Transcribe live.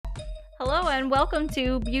Hello and welcome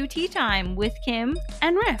to Beauty Time with Kim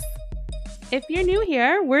and Riss. If you're new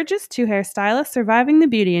here, we're just two hairstylists surviving the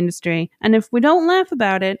beauty industry, and if we don't laugh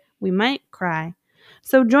about it, we might cry.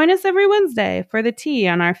 So join us every Wednesday for the tea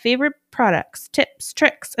on our favorite products, tips,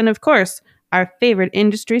 tricks, and of course, our favorite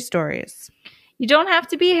industry stories. You don't have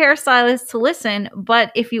to be a hairstylist to listen,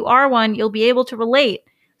 but if you are one, you'll be able to relate.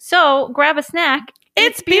 So grab a snack.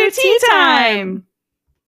 It's beauty time!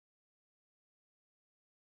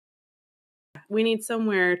 We need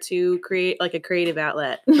somewhere to create like a creative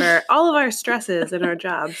outlet for all of our stresses in our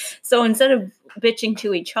jobs. So instead of bitching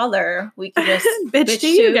to each other, we can just bitch to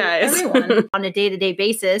you guys. Everyone. On a day-to-day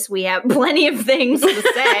basis, we have plenty of things to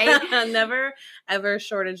say. Never, ever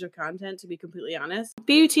shortage of content, to be completely honest.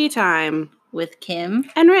 Beauty time with Kim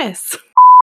and Riss.